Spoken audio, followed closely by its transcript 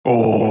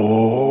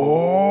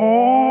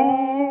Oh,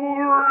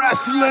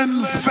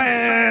 wrestling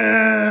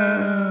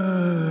fans!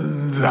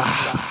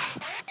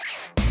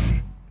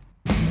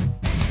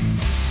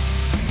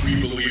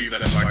 We believe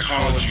that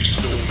psychology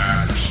still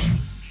matters.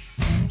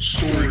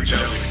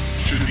 Storytelling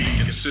should be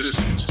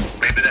consistent.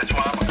 Maybe that's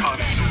why I'm a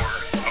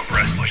connoisseur of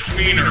wrestling.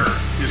 Tweener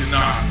is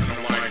not an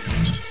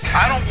alignment.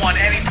 I don't want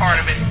any part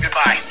of it.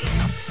 Goodbye.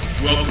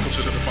 Welcome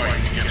to the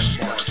fight against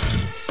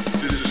Marxism.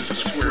 This is the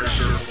Square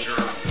Circle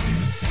Journal.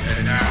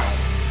 And now,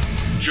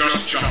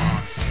 Just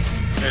John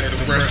and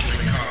the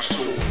wrestling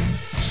connoisseur,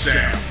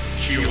 Sam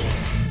Keeler.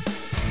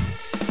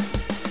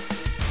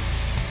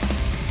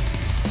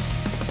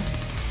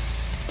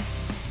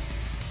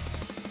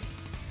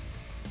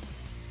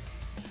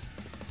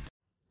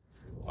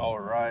 All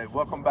right,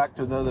 welcome back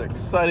to another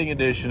exciting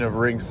edition of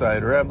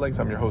Ringside Ramblings.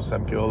 I'm your host,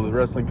 Sam Keeler, the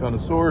wrestling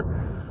connoisseur.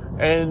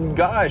 And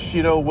gosh,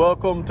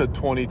 welcome to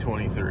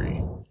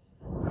 2023.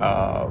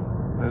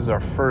 This is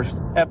our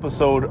first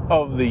episode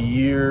of the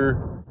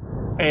year.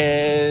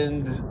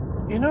 And,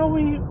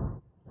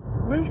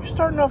 we're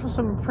starting off with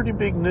some pretty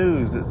big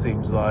news, it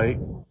seems like.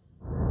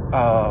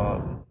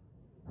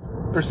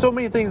 There's so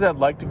many things I'd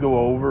like to go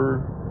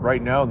over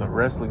right now in the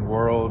wrestling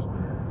world.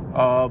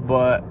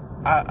 But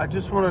I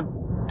just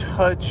want to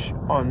touch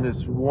on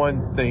this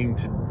one thing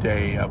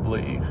today, I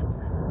believe.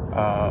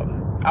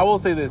 I will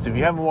say this, if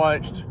you haven't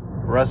watched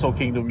Wrestle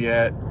Kingdom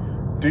yet,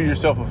 do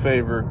yourself a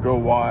favor, go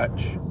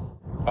watch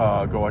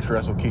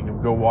Wrestle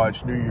Kingdom, go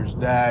watch New Year's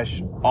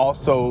Dash,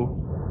 also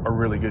a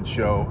really good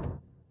show.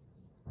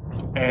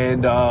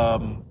 And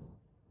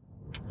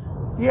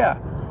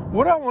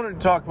what I wanted to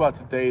talk about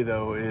today,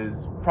 though,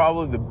 is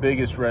probably the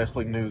biggest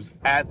wrestling news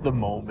at the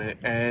moment,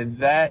 and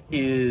that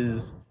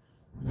is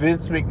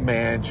Vince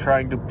McMahon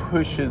trying to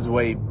push his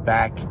way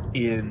back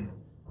in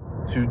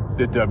to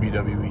the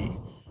WWE.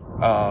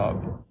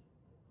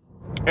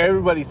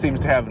 Everybody seems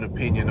to have an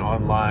opinion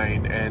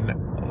online, and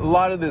a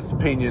lot of this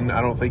opinion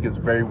I don't think is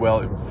very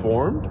well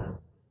informed.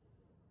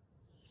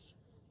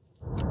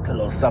 A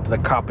little sip of the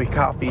coffee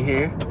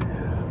here.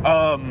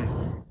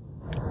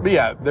 But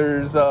yeah,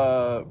 there's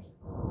a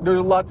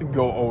lot to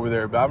go over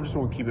there, but I'm just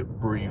going to keep it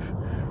brief.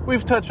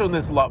 We've touched on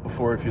this a lot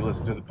before if you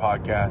listen to the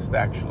podcast,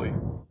 actually.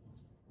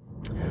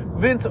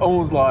 Vince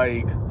owns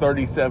like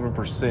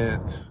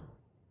 37%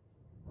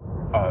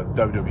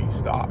 WWE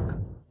stock,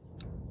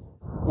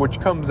 which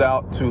comes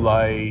out to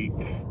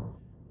like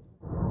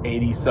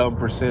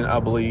 80-some%, I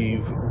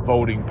believe,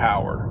 voting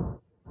power,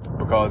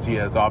 because he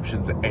has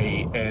options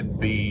A and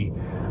B.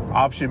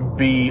 Option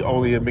B,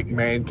 only a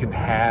McMahon can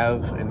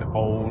have and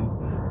own.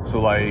 So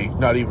like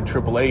not even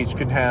Triple H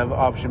can have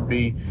option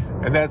B.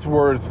 And that's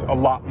worth a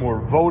lot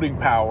more voting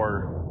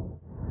power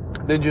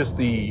than just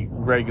the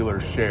regular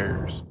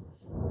shares.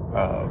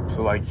 So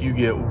like you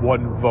get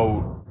one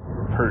vote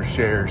per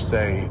share,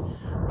 say,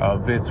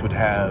 Vince would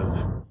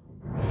have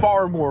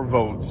far more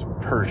votes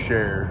per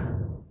share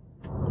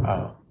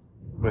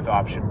with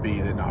option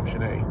B than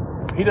option A.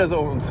 He does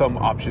own some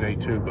option A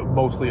too, but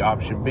mostly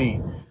option B.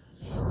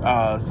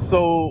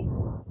 So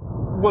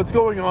what's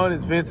going on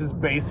is Vince is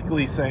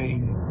basically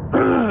saying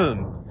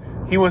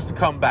he wants to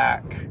come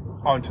back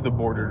onto the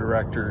board of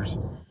directors.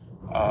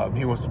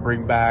 He wants to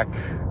bring back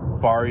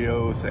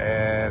Barrios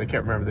and I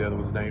can't remember the other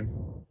one's name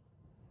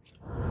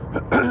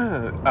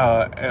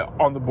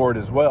on the board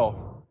as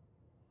well.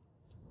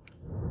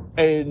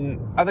 And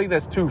I think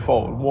that's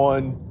twofold.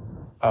 One,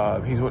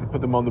 he's wanting to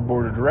put them on the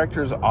board of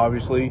directors,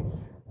 obviously,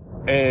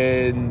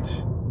 and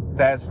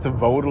that's to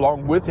vote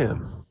along with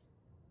him.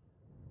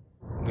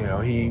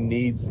 He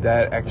needs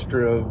that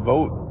extra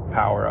vote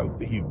power,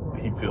 he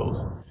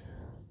feels.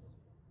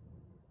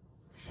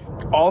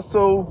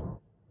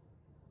 Also,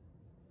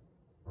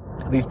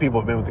 these people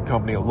have been with the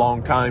company a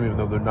long time, even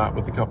though they're not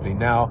with the company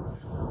now.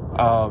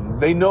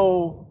 They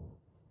know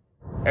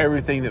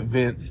everything that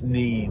Vince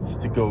needs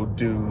to go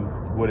do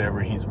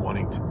whatever he's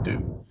wanting to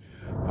do,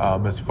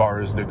 as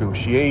far as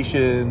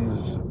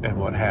negotiations and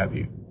what have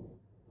you.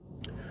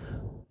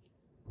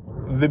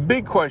 The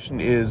big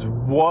question is,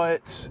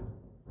 what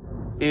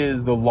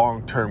is the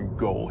long-term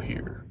goal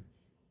here?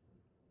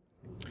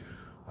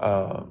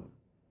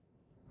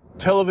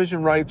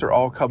 Television rights are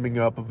all coming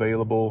up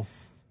available.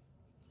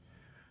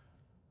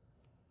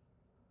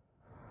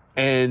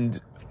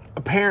 And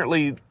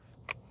apparently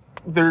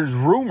there's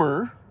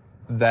rumor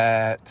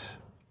that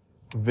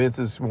Vince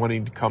is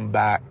wanting to come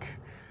back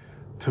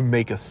to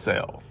make a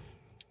sale.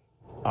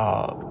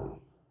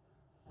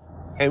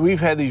 And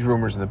we've had these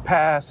rumors in the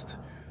past.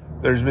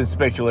 There's been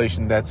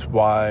speculation that's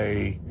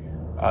why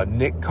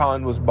Nick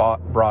Khan was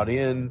brought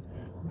in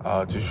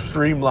to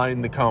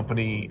streamline the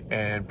company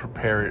and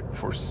prepare it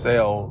for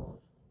sale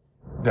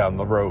down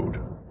the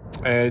road.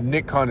 And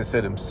Nick Khan has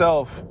said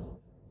himself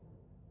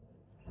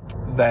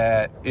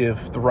that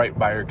if the right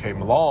buyer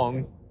came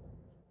along,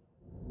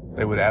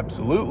 they would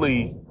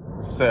absolutely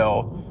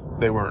sell.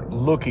 They weren't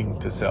looking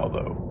to sell,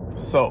 though.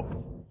 So,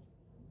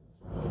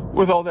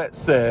 with all that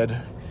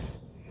said,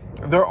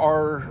 there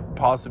are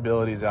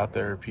possibilities out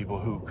there,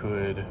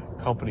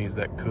 companies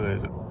that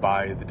could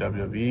buy the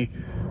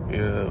WWE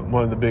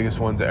One of the biggest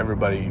ones that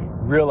everybody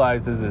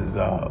realizes is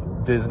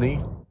Disney.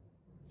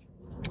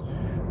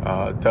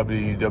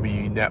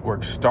 WWE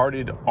Network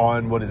started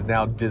on what is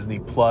now Disney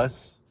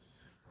Plus.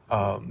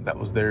 That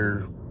was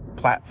their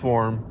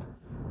platform.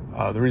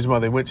 The reason why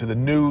they went to the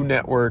new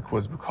network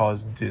was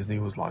because Disney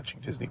was launching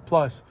Disney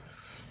Plus.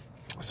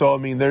 So, I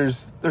mean,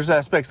 there's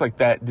aspects like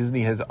that.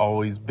 Disney has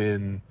always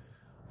been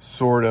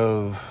sort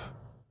of,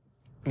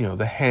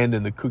 the hand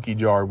in the cookie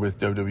jar with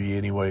WWE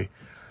anyway.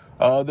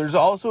 There's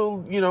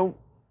also,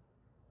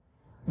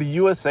 the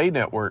USA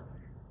Network,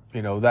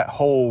 that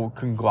whole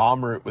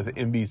conglomerate with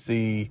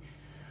NBC.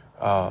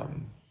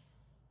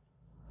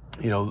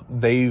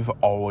 They've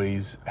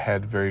always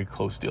had very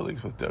close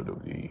dealings with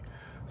WWE.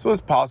 So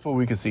it's possible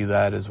we could see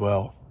that as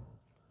well.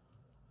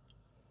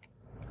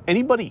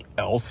 Anybody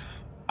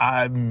else?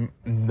 I'm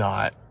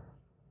not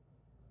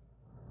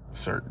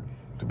certain,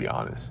 to be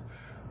honest.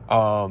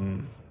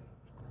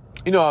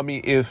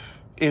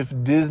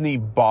 If Disney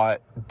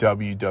bought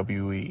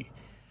WWE,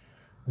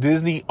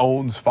 Disney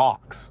owns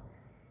Fox,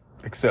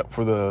 except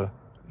for the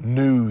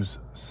news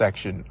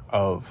section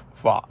of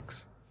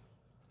Fox.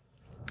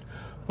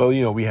 But,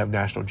 we have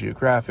National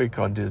Geographic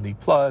on Disney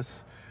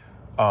Plus,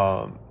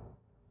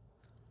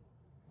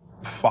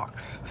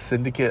 Fox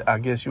Syndicate, I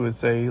guess you would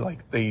say.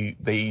 Like they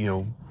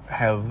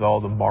have all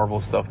the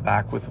Marvel stuff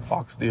back with the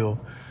Fox deal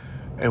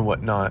and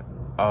whatnot.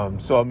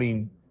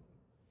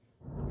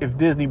 If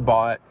Disney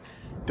bought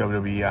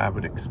WWE, I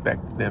would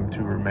expect them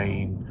to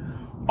remain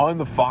on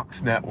the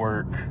Fox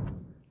network.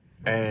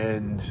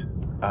 And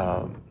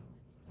who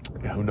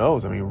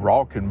knows?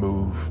 Raw can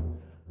move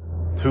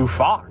to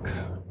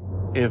Fox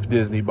if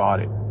Disney bought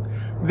it.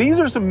 These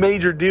are some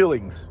major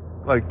dealings.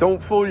 Like,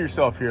 don't fool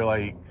yourself here.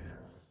 Like,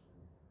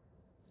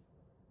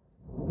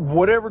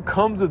 whatever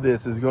comes of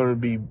this is going to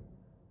be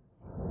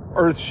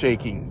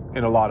earth-shaking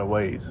in a lot of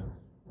ways.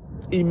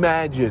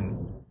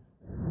 Imagine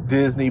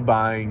Disney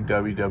buying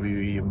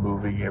WWE and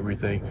moving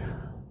everything.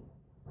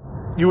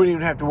 You wouldn't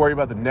even have to worry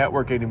about the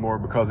network anymore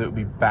because it would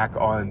be back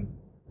on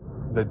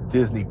the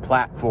Disney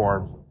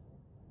platform,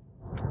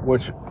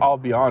 which, I'll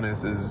be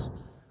honest, is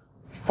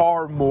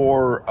far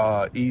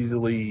more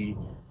easily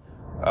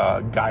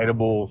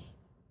guidable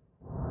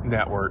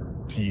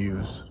network to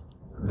use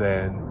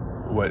than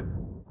what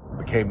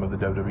became of the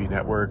WWE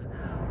network,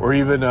 or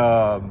even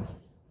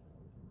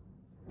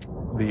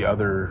the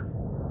other,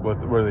 what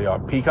were they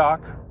on,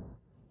 Peacock?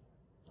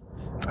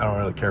 I don't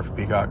really care for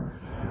Peacock.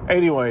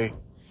 Anyway,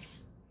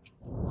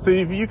 so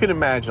if you can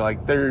imagine,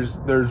 like, there's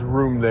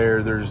room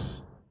there,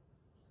 there's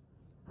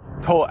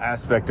total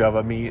aspect of,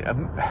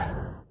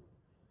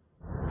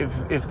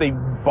 if they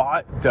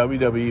bought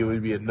WWE, it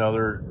would be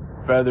another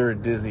feather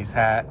in Disney's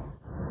hat.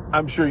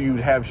 I'm sure you'd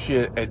have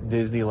shit at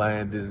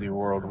Disneyland, Disney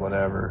World,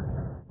 whatever.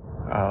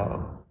 I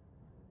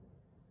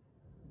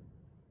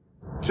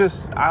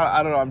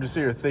don't know, I'm just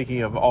here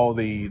thinking of all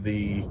the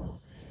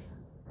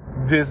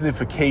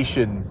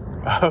Disneyfication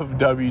of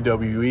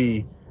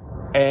WWE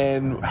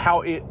and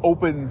how it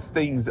opens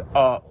things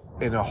up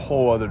in a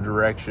whole other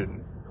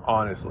direction,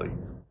 honestly.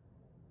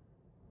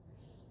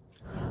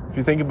 If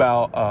you think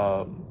about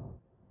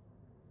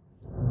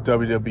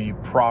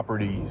WWE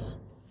properties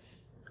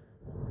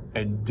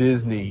and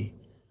Disney,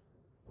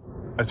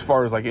 as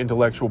far as like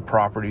intellectual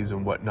properties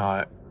and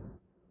whatnot,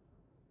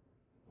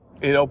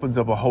 it opens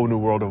up a whole new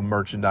world of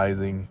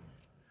merchandising,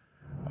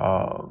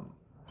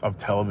 of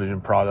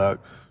television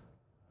products,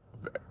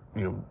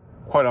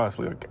 quite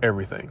honestly, like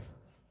everything.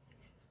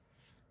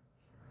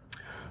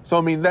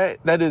 So,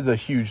 that is a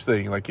huge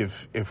thing. Like,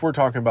 if we're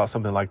talking about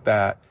something like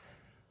that,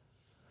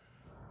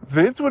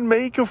 Vince would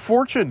make a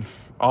fortune,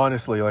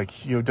 honestly. Like,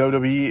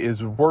 WWE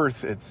is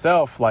worth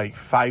itself like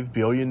 $5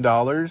 billion,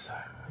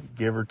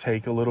 give or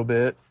take a little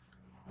bit.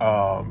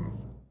 Of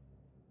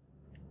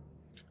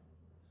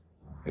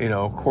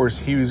course,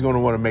 he was going to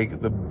want to make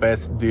the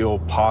best deal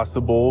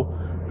possible.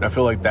 And I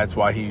feel like that's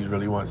why he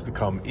really wants to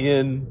come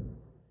in.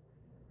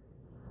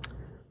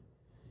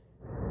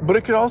 But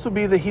it could also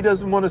be that he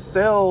doesn't want to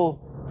sell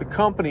the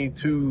company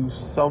to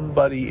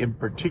somebody in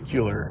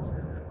particular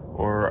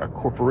or a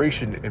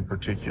corporation in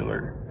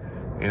particular.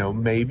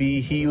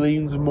 Maybe he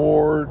leans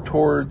more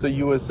towards a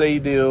USA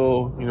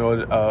deal,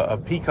 a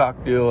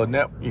Peacock deal,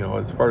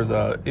 as far as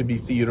a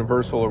NBC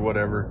Universal or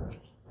whatever,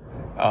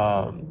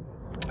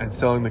 and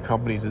selling the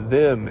company to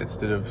them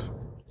instead of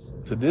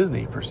to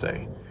Disney per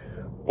se.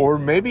 Or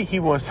maybe he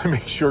wants to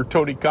make sure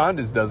Tony Khan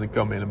just doesn't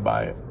come in and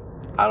buy it.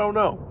 I don't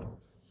know.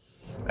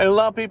 And a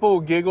lot of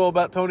people giggle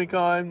about Tony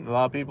Khan. A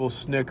lot of people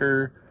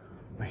snicker.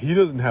 He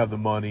doesn't have the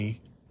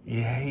money.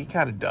 Yeah, he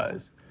kind of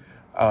does.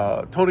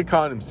 Tony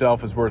Khan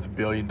himself is worth $1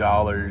 billion.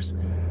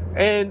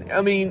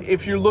 And,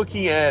 if you're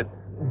looking at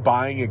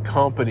buying a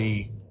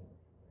company,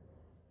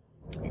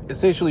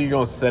 essentially you're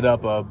going to set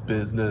up a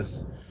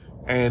business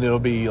and it'll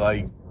be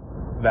like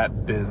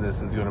that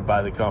business is going to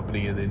buy the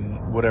company and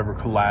then whatever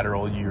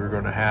collateral you're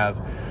going to have.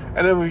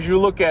 And then if you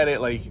look at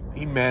it, like,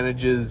 he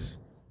manages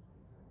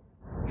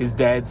his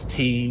dad's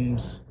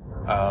teams.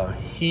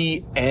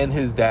 He and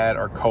his dad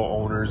are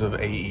co-owners of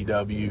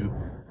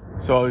AEW.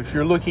 So if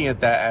you're looking at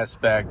that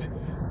aspect,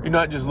 you're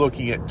not just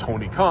looking at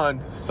Tony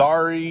Khan.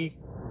 Sorry,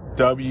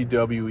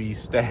 WWE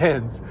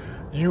stands.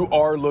 You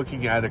are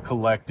looking at a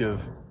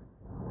collective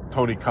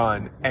Tony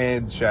Khan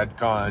and Shad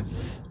Khan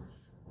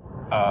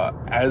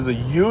as a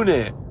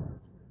unit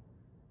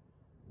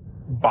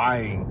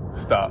buying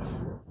stuff.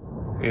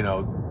 You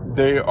know,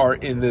 they are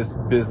in this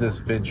business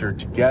venture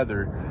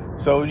together.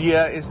 So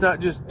yeah, it's not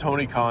just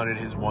Tony Khan and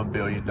his $1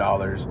 billion.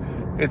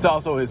 It's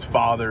also his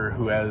father,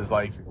 who has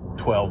like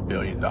 $12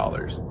 billion.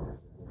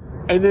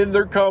 And then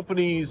their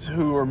companies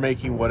who are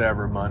making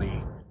whatever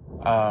money.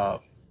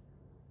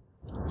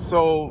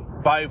 So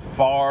by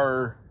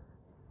far,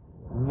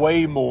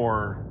 way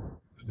more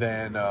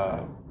than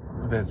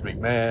Vince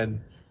McMahon.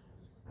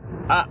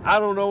 I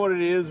don't know what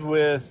it is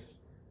with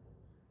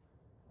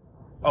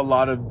a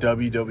lot of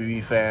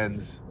WWE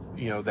fans,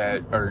 you know,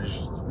 that are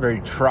just very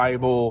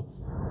tribal,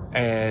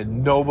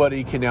 and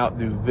nobody can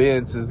outdo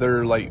Vince is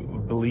their like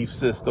belief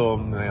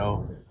system. You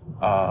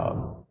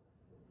know,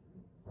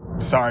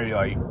 sorry,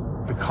 like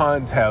the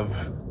Khans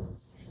have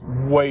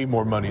way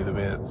more money than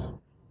Vince.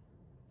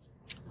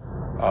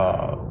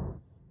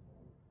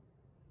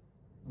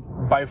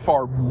 By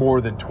far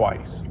more than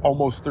twice,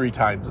 almost 3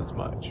 times as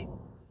much.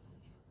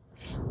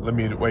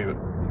 Wait.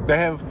 They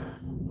have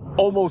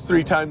almost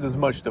 3 times as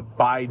much to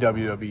buy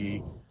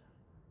WWE.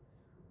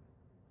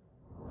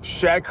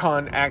 Shad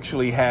Khan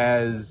actually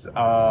has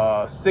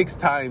 6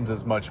 times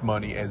as much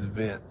money as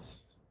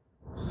Vince.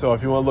 So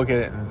if you want to look at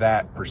it in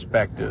that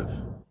perspective,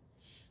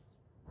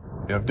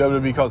 you know, if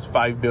WWE costs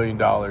 $5 billion,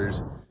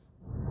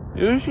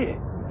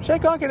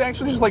 Shad Khan could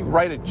actually just like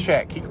write a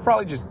check. He could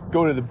probably just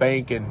go to the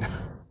bank and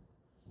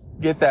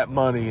get that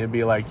money and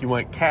be like, you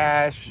want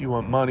cash? You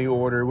want money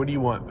order? What do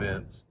you want,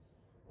 Vince?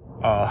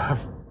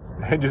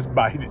 And just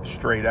buy it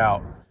straight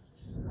out.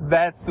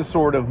 That's the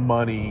sort of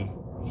money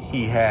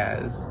he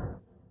has.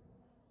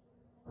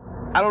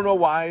 I don't know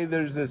why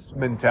there's this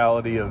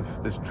mentality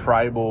of this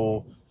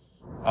tribal,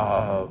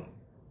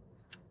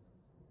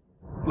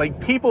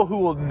 like people who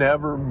will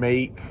never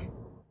make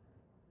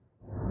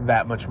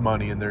that much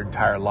money in their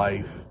entire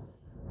life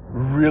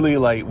really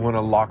like want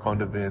to lock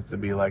onto Vince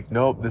and be like,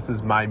 nope, this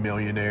is my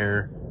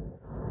millionaire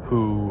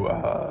who,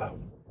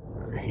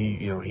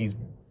 he's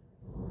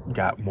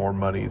got more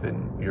money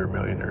than your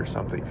millionaire or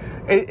something.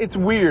 It's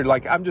weird.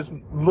 Like, I'm just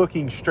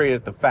looking straight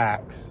at the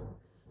facts,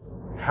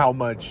 how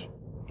much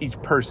each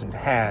person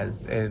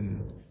has.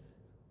 And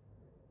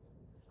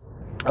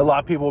a lot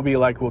of people will be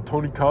like, well,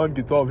 Tony Khan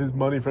gets all of his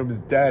money from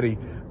his daddy.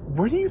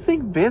 Where do you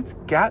think Vince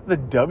got the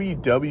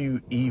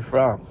WWE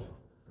from?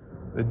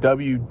 The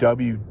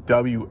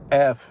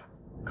WWF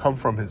come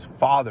from his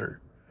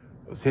father.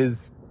 It was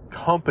his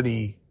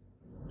company.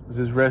 It was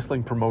his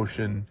wrestling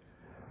promotion.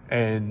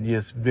 And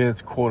yes,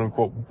 Vince, quote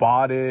unquote,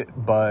 bought it.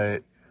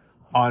 But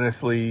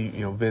honestly,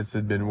 you know, Vince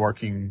had been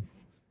working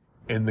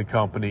in the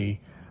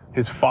company,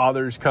 his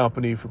father's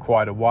company, for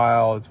quite a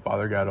while. His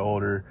father got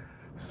older,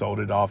 sold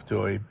it off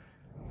to him.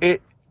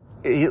 It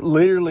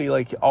literally,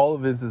 like, all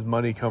of Vince's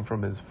money come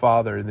from his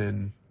father. And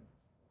then,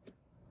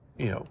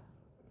 you know,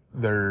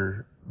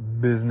 their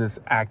business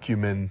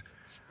acumen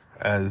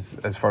as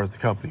far as the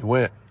company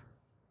went.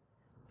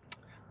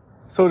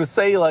 So to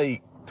say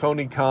like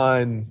Tony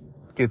Khan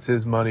gets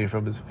his money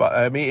from his father,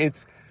 I mean,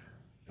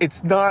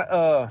 it's not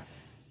a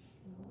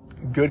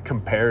good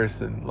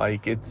comparison.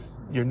 Like, it's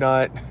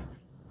not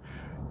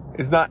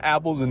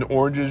apples and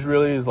oranges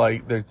really. It's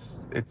like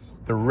it's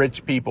the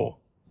rich people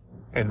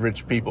and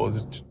rich people.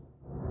 It's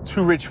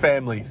 2 rich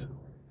families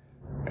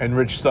and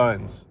rich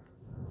sons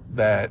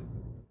that,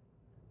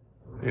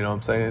 you know what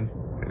I'm saying?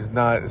 It's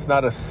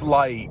not a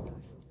slight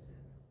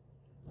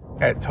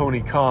at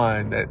Tony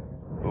Khan that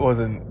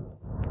wasn't,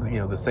 you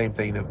know, the same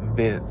thing that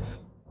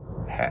Vince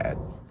had.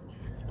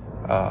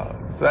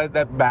 So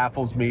that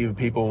baffles me when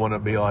people want to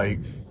be like,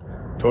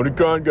 Tony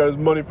Khan got his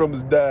money from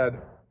his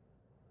dad.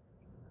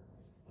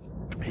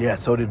 Yeah,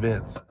 so did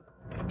Vince.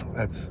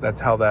 That's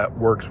how that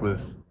works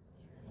with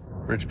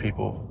rich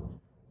people.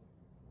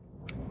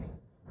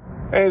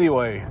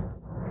 Anyway,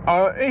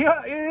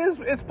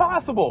 it's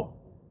possible.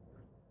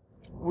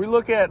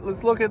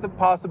 Let's look at the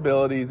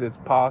possibilities. It's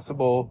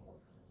possible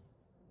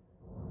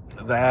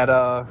that,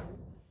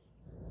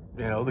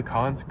 you know, the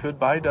Khans could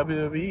buy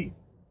WWE.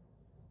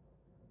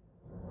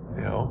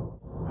 You know,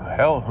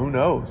 hell, who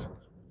knows?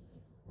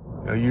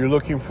 You know, you're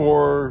looking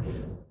for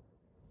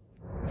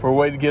a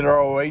way to get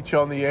ROH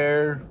on the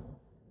air.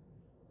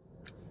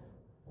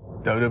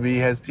 WWE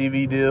has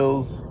TV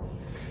deals.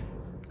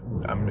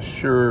 I'm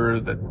sure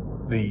that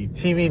the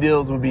TV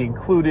deals would be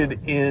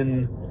included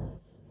in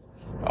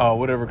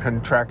whatever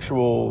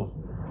contractual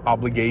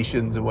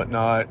obligations and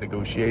whatnot,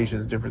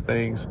 negotiations, different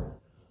things.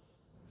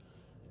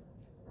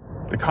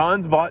 The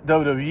Khans bought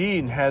WWE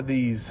and had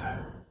these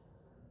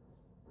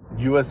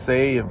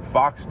USA and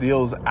Fox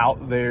deals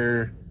out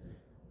there.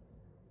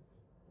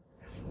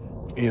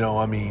 You know,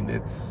 I mean,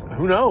 it's,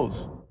 who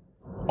knows?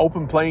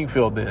 Open playing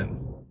field then.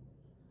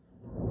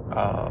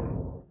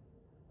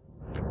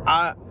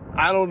 I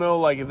don't know,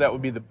 like, if that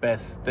would be the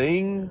best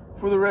thing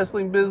for the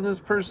wrestling business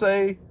per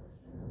se.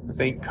 I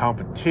think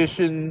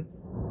competition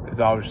is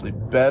obviously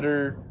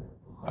better.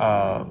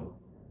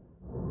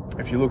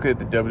 If you look at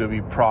the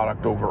WWE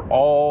product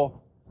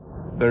overall,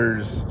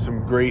 there's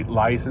some great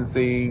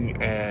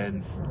licensing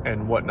and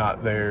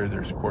whatnot there.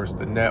 There's, of course,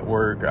 the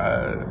network.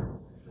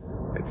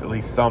 It's at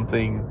least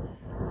something.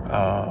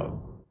 But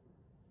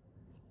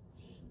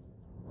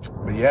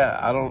yeah,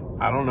 I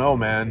don't know,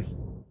 man.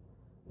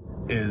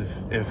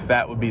 If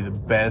that would be the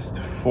best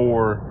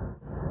for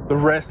the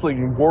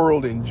wrestling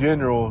world in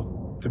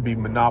general to be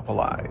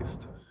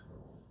monopolized.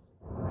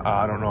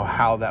 I don't know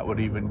how that would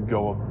even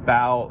go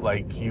about.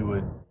 Like, you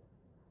would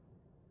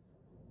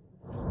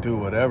do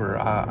whatever.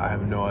 I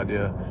have no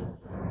idea.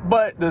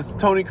 But does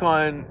Tony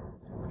Khan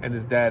and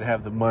his dad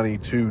have the money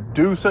to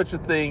do such a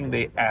thing?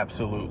 They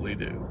absolutely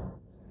do.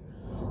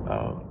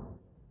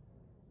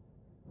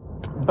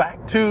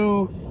 Back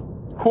to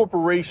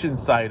corporation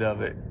side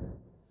of it.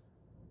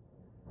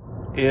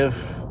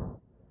 If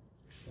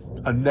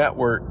a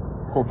network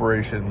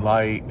corporation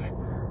like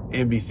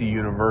NBC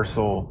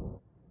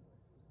Universal,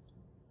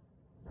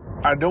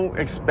 I don't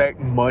expect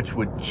much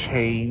would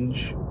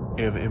change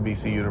if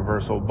NBC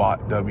Universal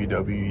bought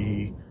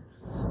WWE.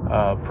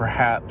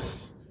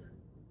 Perhaps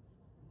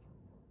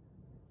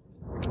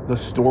the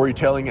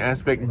storytelling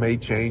aspect may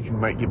change. You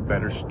might get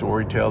better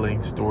storytelling,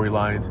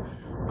 storylines,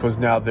 because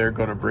now they're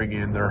going to bring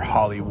in their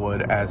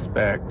Hollywood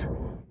aspect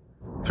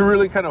to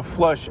really kind of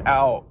flush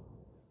out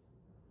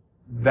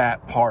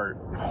that part,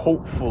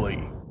 hopefully,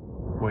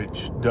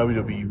 which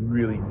WWE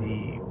really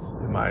needs,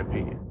 in my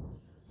opinion.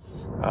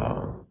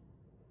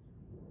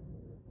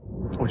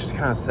 Which is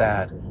kind of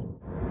sad.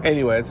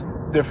 Anyways,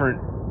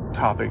 different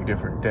topic,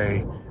 different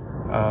day.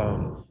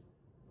 And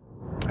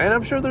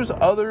I'm sure there's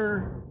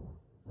other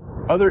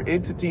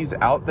entities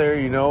out there,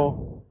 you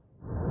know.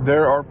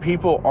 There are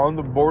people on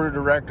the board of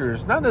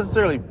directors, not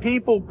necessarily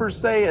people per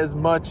se as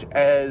much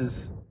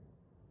as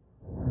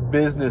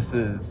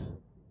businesses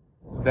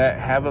that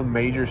have a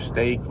major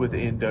stake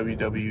within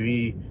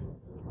WWE.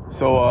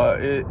 So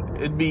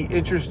it'd be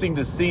interesting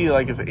to see,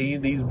 like, if any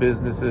of these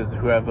businesses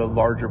who have a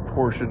larger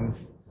portion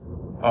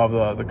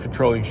of the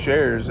controlling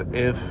shares,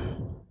 if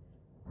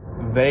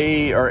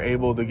they are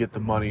able to get the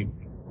money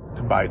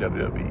to buy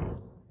WWE.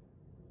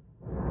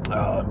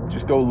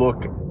 Just go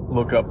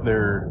look up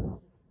their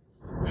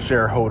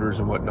shareholders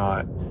and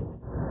whatnot.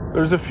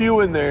 There's a few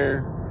in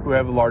there who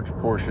have a large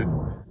portion.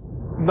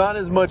 Not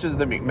as much as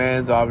the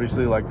McMahons,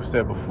 obviously. Like we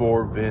said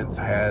before, Vince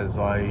has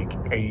like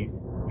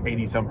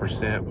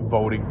 80-some%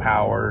 voting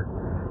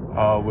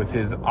power with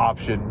his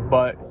option.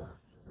 But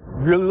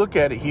really look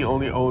at it, he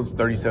only owns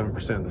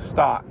 37% of the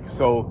stock.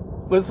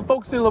 So let's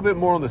focus in a little bit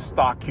more on the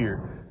stock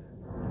here.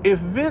 If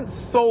Vince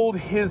sold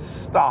his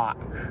stock,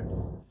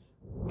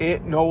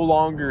 it no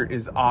longer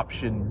is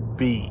option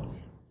B.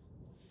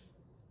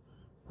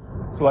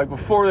 So like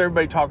before,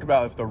 everybody talked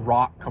about if The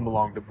Rock come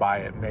along to buy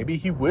it. Maybe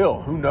he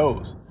will. Who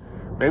knows?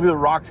 Maybe The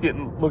Rock's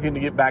looking to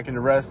get back into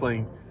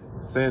wrestling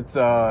since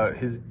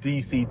his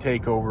DC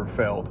takeover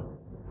failed.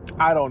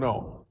 I don't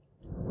know.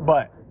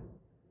 But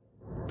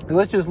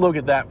let's just look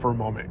at that for a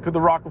moment. Could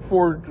The Rock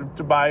afford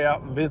to buy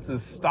out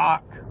Vince's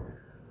stock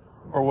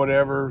or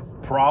whatever?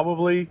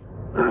 Probably.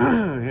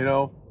 You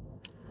know,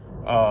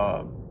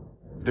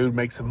 dude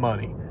makes some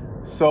money.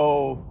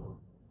 So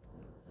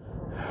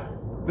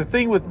the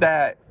thing with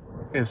that,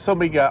 if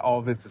somebody got all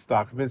of Vince's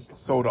stock, Vince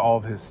sold all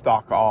of his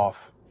stock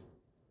off,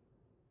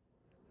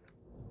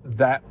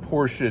 that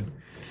portion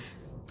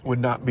would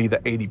not be the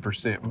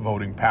 80%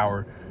 voting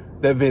power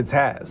that Vince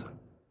has.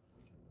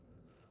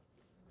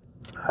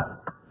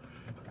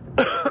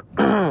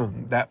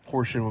 That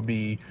portion would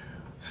be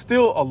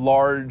still a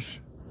large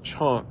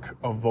chunk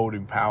of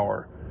voting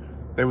power.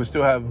 They would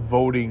still have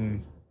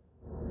voting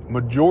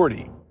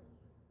majority.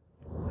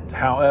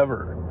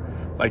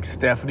 However, like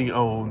Stephanie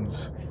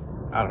owns,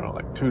 I don't know,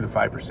 like 2 to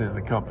 5% of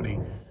the company.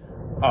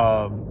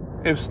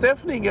 If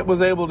Stephanie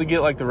was able to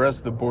get like the rest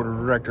of the board of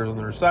directors on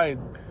their side,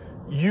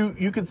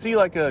 you could see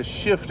like a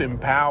shift in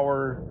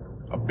power,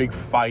 a big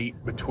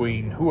fight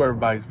between whoever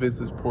buys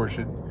Vince's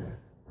portion.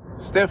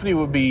 Stephanie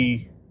would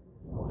be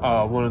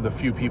one of the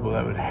few people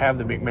that would have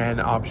the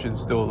McMahon option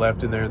still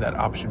left in there, that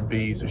option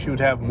B. So she would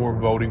have more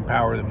voting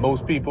power than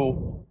most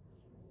people.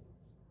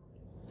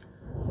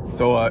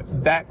 So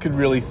that could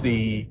really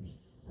see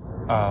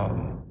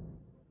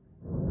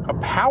a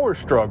power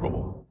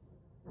struggle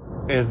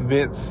if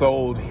Vince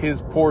sold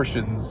his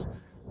portions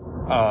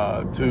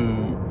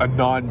to a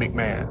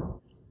non-McMahon.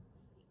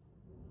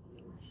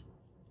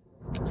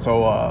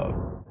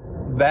 So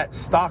that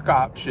stock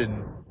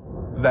option,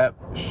 that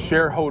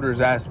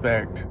shareholders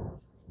aspect,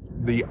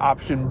 the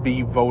option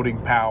B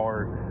voting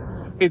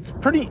power, it's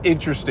pretty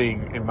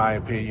interesting in my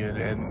opinion,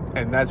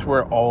 and that's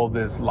where all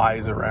this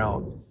lies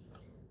around.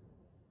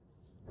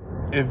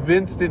 If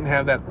Vince didn't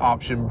have that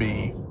option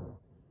B,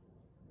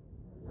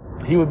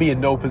 he would be in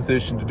no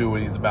position to do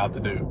what he's about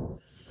to do.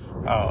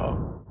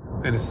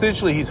 And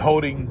essentially he's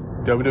holding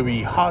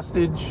WWE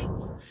hostage.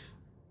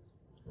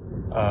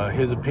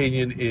 His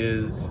opinion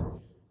is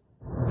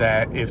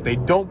that if they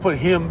don't put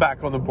him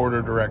back on the board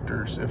of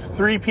directors, if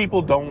 3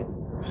 people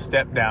don't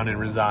step down and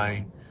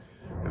resign,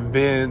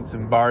 Vince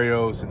and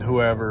Barrios and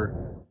whoever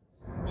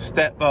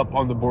step up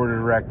on the board of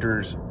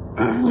directors,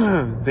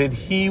 then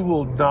he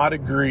will not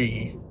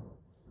agree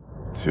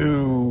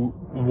to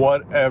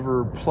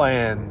whatever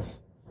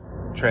plans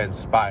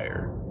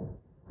transpire.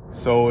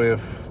 So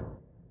if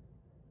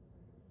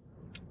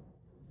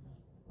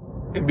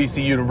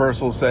NBC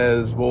Universal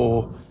says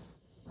we'll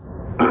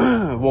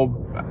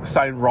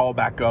sign Raw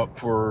back up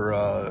for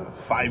a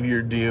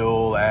 5-year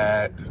deal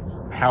at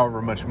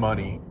however much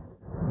money,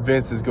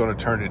 Vince is going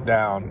to turn it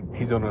down.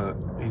 He's not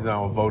going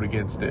to vote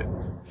against it.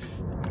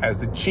 As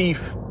the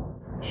chief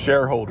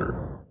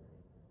shareholder,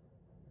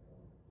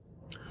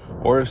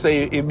 or if,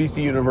 say,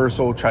 NBC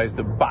Universal tries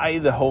to buy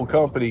the whole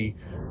company,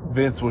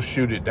 Vince will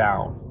shoot it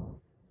down.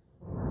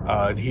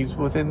 And he's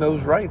within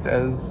those rights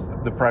as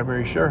the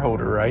primary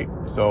shareholder, right?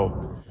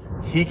 So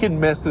he can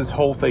mess this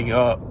whole thing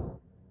up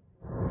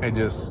and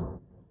just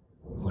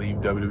leave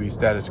WWE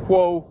status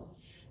quo,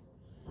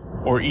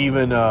 or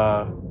even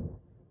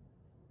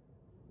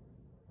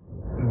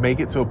make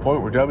it to a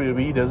point where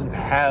WWE doesn't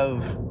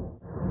have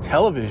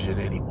television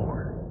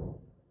anymore.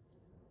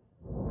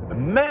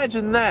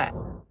 Imagine that.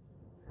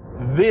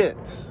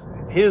 Vince,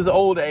 his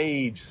old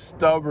age,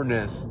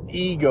 stubbornness,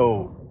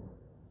 ego,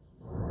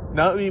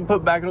 not being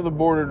put back on the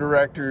board of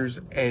directors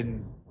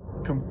and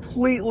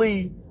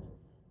completely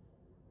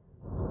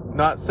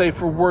not safe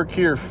for work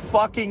here,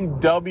 fucking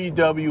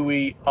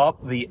WWE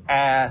up the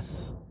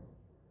ass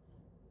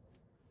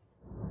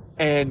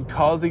and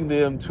causing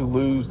them to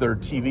lose their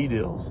TV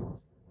deals.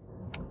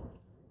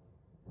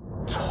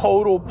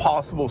 Total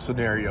possible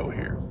scenario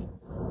here.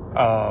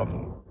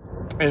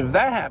 And if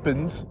that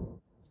happens,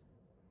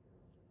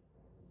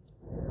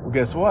 well,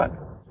 guess what?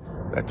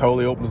 That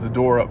totally opens the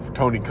door up for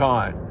Tony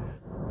Khan.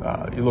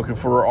 You're looking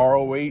for a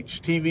ROH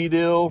TV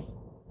deal,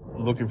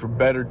 looking for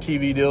better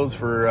TV deals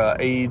for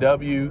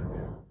AEW.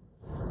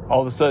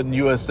 All of a sudden,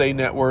 USA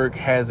Network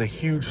has a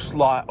huge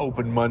slot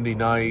open Monday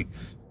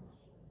nights.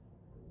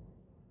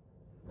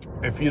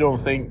 If you don't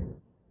think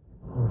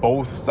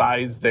both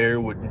sides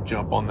there would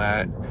jump on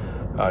that,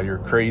 you're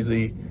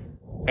crazy.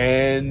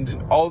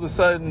 And all of a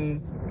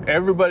sudden,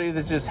 everybody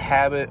that's just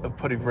habit of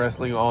putting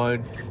wrestling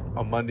on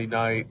Monday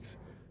nights,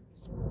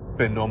 it's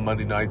been on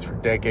Monday nights for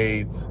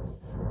decades,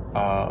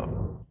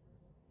 and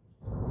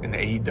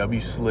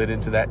AEW slid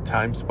into that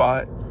time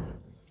spot,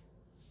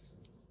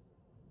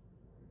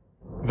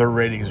 their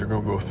ratings are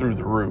going to go through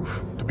the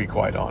roof, to be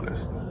quite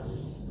honest.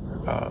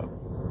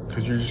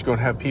 Because you're just going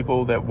to have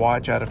people that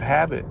watch out of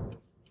habit,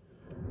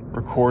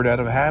 record out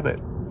of habit.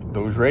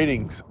 Those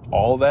ratings,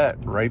 all that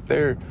right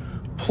there,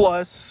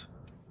 plus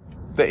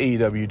the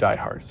AEW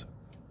diehards.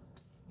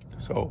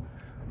 So,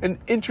 an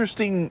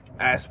interesting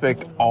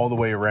aspect all the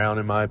way around,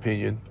 in my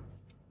opinion.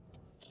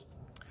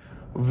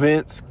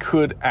 Vince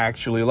could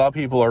actually, a lot of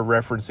people are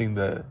referencing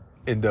the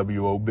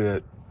NWO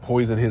bit,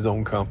 poison his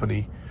own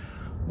company.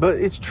 But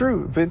it's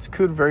true. Vince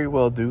could very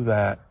well do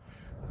that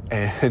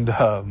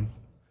and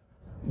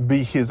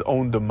be his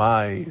own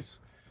demise.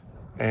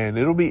 And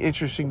it'll be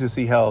interesting to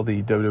see how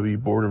the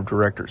WWE Board of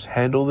Directors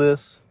handle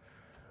this.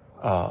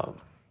 And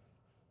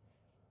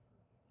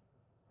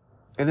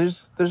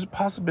there's a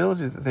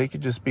possibility that they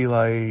could just be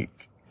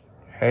like,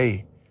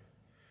 hey,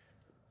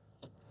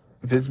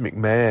 Vince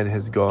McMahon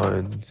has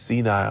gone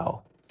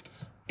senile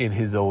in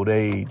his old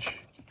age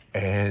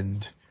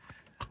and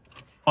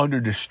under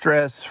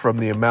distress from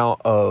the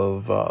amount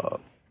of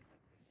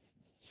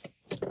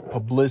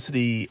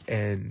publicity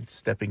and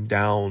stepping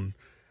down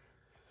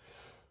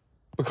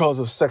because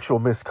of sexual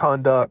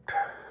misconduct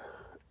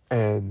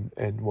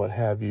and what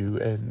have you.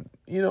 And,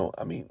 you know,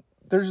 I mean,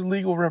 there's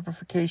legal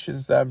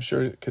ramifications that I'm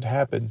sure could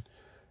happen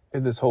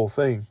in this whole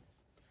thing.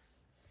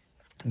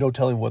 No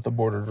telling what the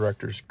board of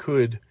directors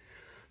could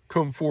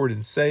come forward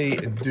and say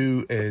and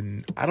do.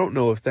 And I don't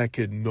know if that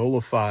could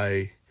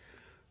nullify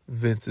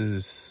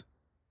Vince's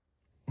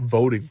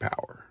voting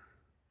power.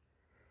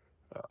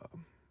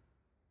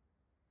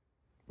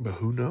 But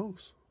who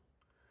knows?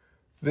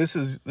 This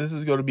is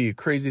going to be a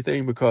crazy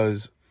thing,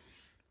 because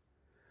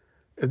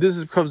if this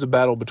becomes a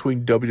battle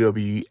between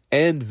WWE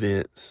and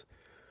Vince,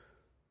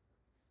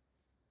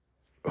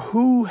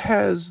 who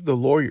has the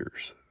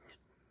lawyers?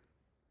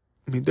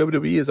 I mean,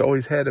 WWE has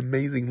always had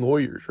amazing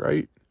lawyers,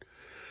 right?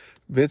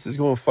 Vince is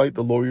going to fight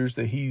the lawyers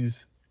that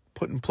he's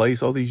put in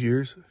place all these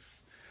years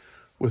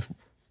with,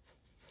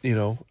 you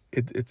know,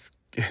 it's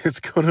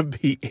going to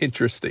be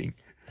interesting.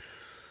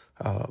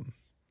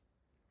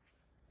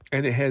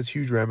 And it has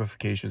huge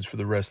ramifications for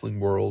the wrestling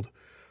world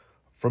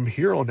from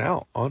here on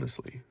out,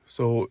 honestly.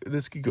 So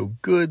this could go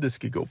good. This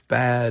could go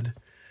bad.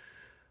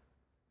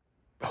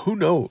 Who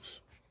knows?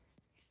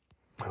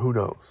 Who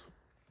knows?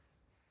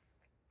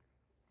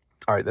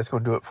 All right, that's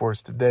going to do it for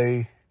us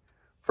today.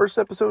 First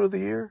episode of the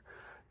year.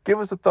 Give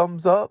us a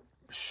thumbs up.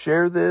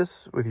 Share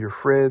this with your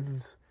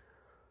friends.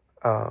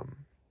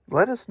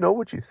 Let us know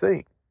what you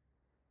think.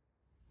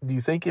 Do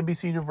you think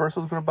NBC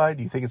Universal is going to buy?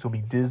 Do you think it's going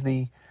to be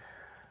Disney?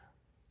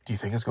 Do you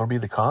think it's going to be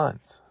the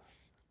Khans?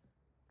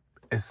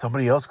 Is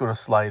somebody else going to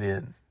slide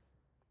in?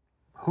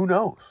 Who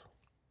knows?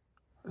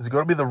 Is it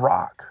going to be The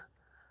Rock?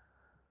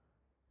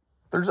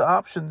 There's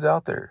options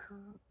out there.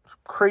 It's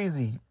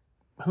crazy.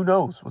 Who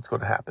knows what's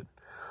going to happen?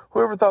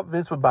 Whoever thought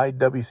Vince would buy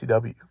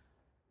WCW?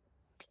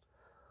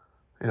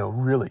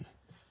 Really.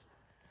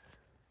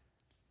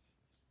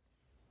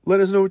 Let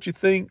us know what you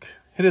think.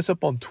 Hit us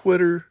up on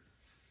Twitter,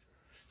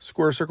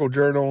 Square Circle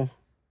Journal.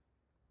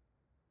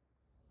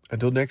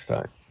 Until next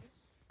time.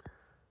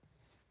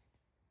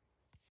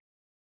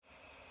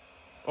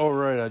 All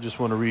right, I just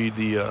want to read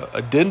the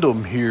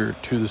addendum here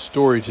to the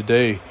story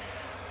today.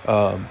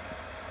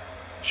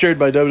 Shared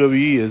by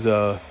WWE is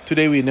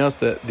today we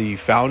announced that the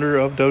founder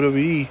of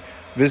WWE,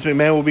 Vince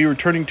McMahon, will be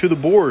returning to the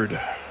board.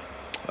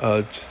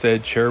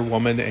 Said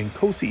Chairwoman and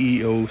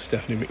co-CEO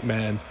Stephanie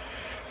McMahon,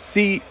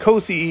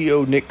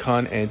 co-CEO Nick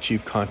Khan, and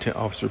Chief Content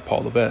Officer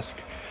Paul Levesque,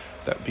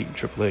 that being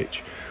Triple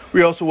H.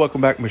 We also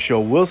welcome back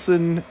Michelle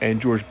Wilson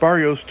and George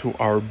Barrios to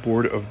our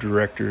board of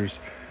directors.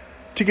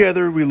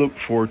 Together, we look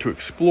forward to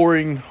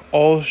exploring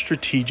all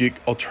strategic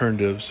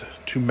alternatives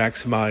to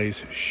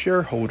maximize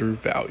shareholder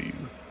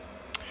value.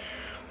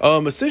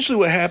 Essentially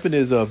what happened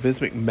is Vince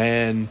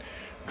McMahon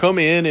come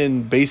in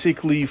and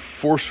basically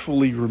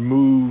forcefully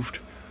removed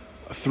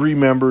 3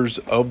 members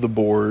of the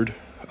board,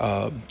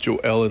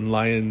 Joellen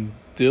Lyon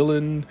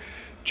Dillon,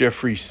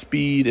 Jeffrey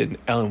Speed, and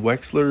Alan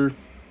Wexler,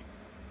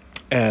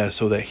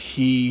 so that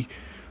he,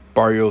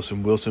 Barrios,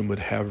 and Wilson would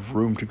have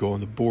room to go on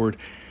the board.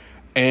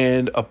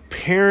 And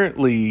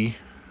apparently,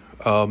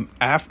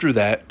 after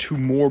that, 2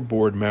 more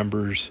board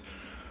members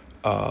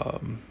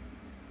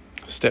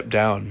stepped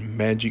down,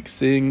 Manjit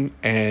Singh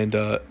and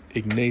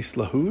Ignace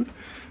Lahoud.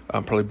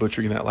 I'm probably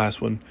butchering that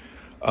last one.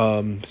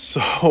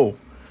 So,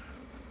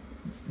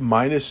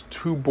 minus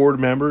 2 board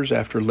members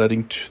after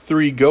letting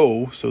 3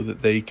 go so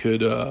that they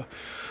could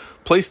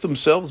place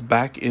themselves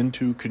back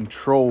into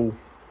control.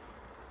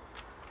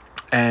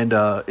 And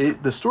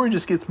the story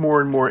just gets more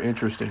and more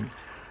interesting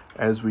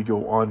as we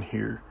go on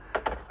here.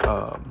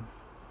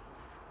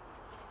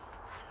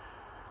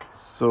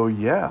 So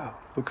yeah,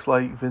 looks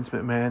like Vince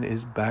McMahon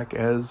is back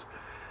as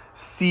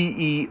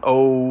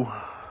CEO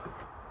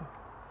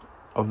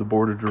of the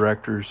board of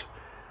directors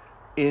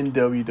in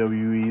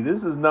WWE.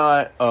 This is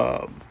not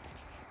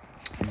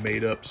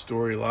made up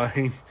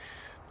storyline.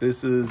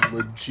 This is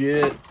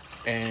legit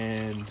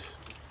and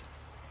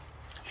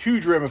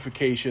huge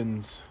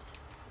ramifications,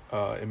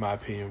 in my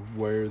opinion,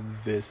 where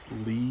this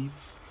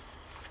leads.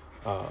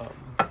 I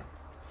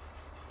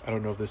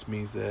don't know if this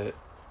means that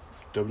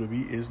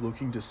WWE is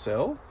looking to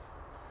sell,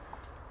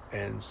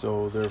 and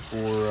so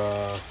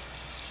therefore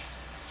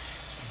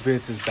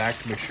Vince is back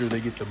to make sure they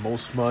get the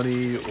most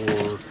money,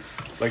 or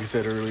like I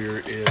said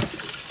earlier,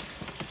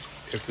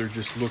 if they're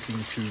just looking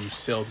to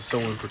sell to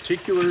someone in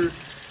particular,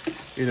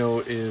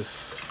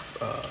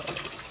 if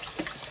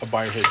a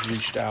buyer has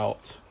reached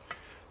out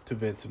to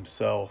Vince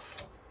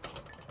himself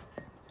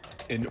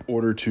in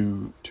order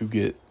to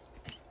get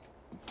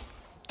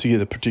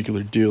a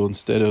particular deal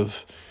instead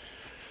of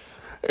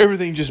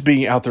everything just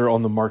being out there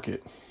on the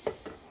market.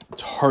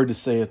 It's hard to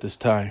say at this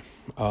time,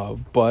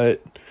 but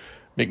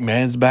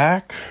McMahon's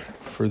back.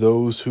 For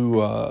those who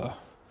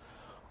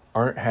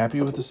aren't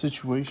happy with the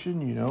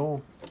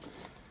situation,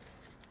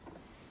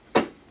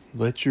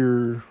 let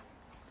your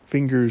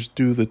fingers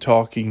do the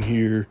talking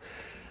here,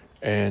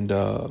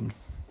 and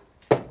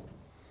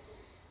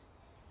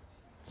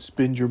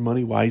spend your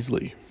money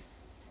wisely.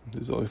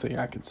 Is the only thing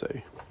I can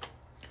say.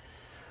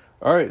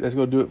 All right, that's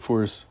going to do it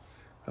for us.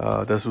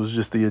 This was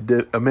just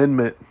the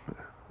amendment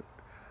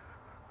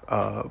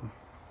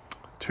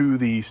to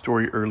the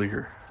story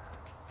earlier.